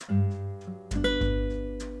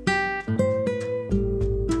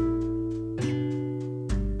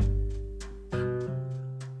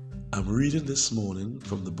reading this morning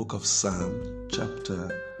from the book of Psalm, chapter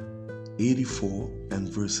 84 and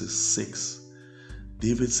verses 6.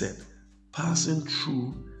 David said, "Passing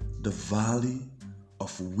through the valley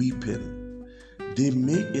of weeping, they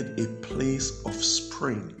make it a place of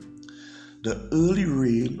spring. The early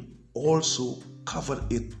rain also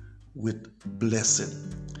covered it with blessing."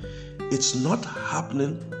 It's not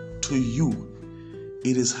happening to you.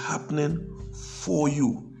 It is happening for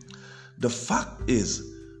you. The fact is,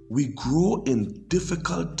 we grow in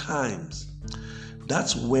difficult times.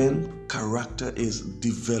 That's when character is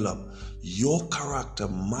developed. Your character,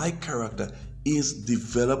 my character is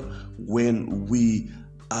developed when we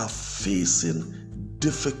are facing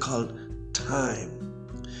difficult time.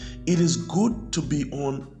 It is good to be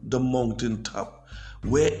on the mountaintop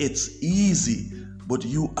where it's easy, but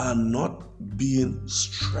you are not being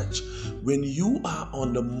stretched. When you are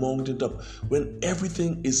on the mountaintop, when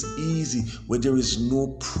everything is easy, where there is no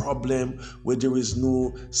problem, where there is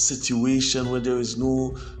no situation, where there is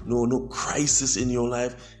no crisis in your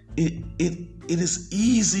life, it is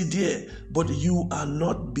easy there, but you are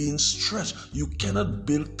not being stretched. You cannot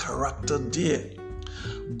build character there.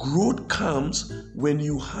 Growth comes when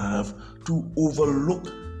you have to overlook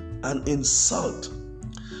an insult,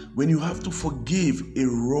 when you have to forgive a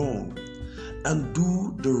wrong and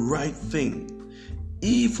do the right thing,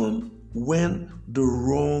 even when the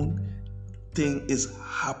wrong thing is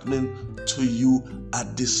happening to you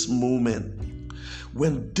at this moment.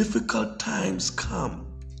 When difficult times come,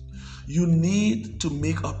 you need to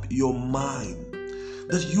make up your mind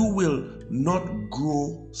that you will not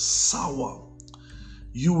grow sour.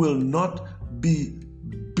 You will not be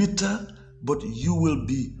bitter, but you will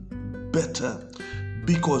be better,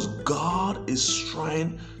 because God is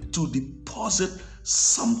trying to deposit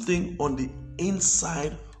something on the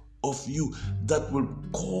inside of you that will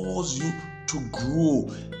cause you to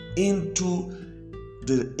grow into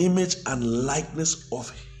the image and likeness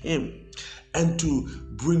of Him and to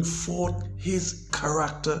bring forth His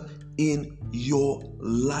character in your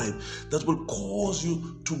life, that will cause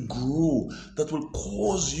you to grow, that will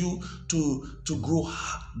cause you to grow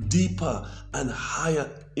deeper and higher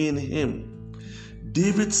in Him.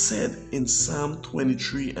 David said in Psalm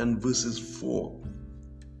 23 and verses 4,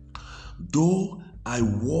 "Though I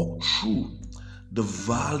walk through the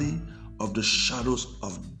valley of the shadows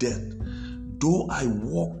of death," though I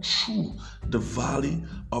walk through the valley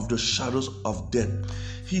of the shadows of death.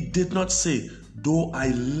 He did not say, "Though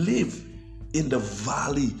I live in the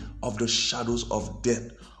valley of the shadows of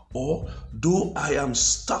death," or "Though I am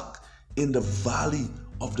stuck in the valley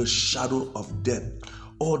of the shadow of death,"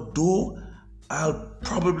 or "Though I'll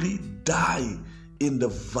probably die in the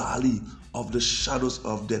valley of the shadows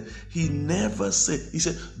of death." He never said, he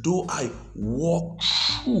said, "Though I walk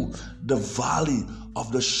through the valley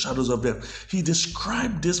of the shadows of death." He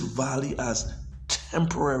described this valley as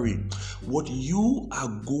temporary. What you are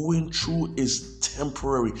going through is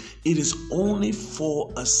temporary. It is only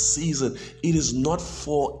for a season. It is not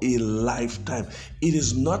for a lifetime. It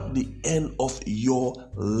is not the end of your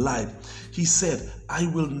life. He said, "I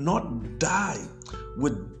will not die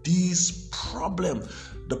with these problems."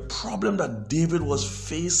 The problem that David was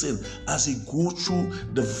facing as he go through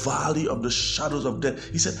the valley of the shadows of death,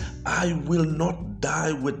 he said, "I will not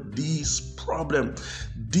die with these problems.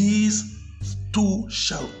 These too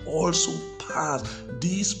shall also pass."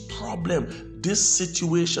 These problems, this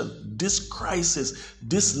situation, this crisis,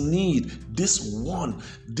 this need, this want,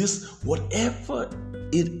 this whatever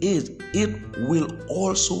it is, it will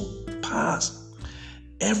also pass.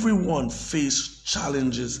 Everyone faces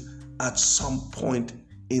challenges at some point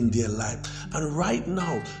in their life. And right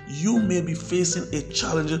now, you may be facing a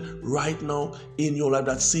challenge right now in your life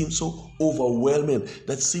that seems so overwhelming,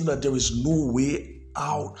 that seems that there is no way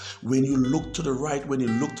out. When you look to the right, when you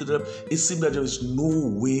look to the left, it seems that there is no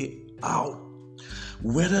way out.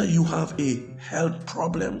 Whether you have a health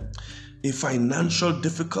problem, a financial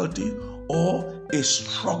difficulty, or a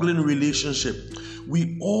struggling relationship,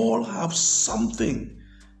 we all have something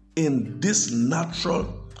in this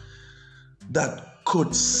natural that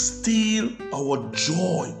could steal our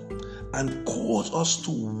joy and cause us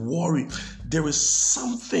to worry. There is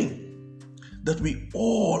something that we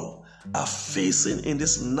all are facing in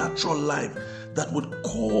this natural life that would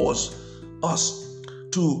cause us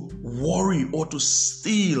to worry or to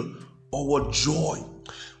steal our joy.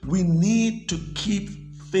 We need to keep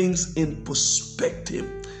things in perspective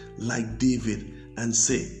like David and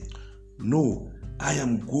say, "No, I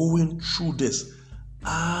am going through this.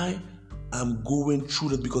 I am going through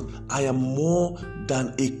this because I am more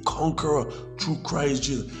than a conqueror through Christ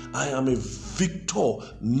Jesus. I am a victor,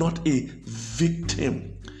 not a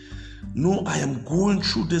victim." No, I am going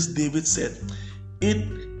through this, David said.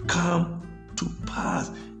 It come to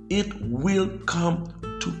pass. It will come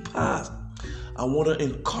to pass. I want to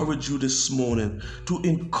encourage you this morning to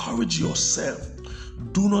encourage yourself.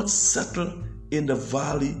 Do not settle in the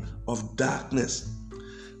valley of darkness.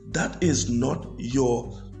 That is not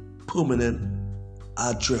your permanent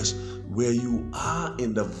address. Where you are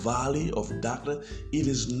in the valley of darkness, it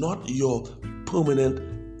is not your permanent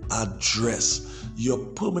address. Your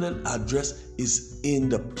permanent address is in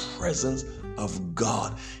the presence of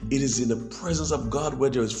God. It is in the presence of God where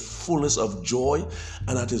there is fullness of joy,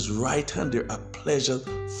 and at His right hand there are pleasures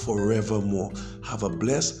forevermore. Have a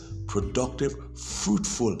blessed, productive,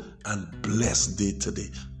 fruitful, and blessed day today.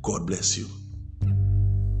 God bless you.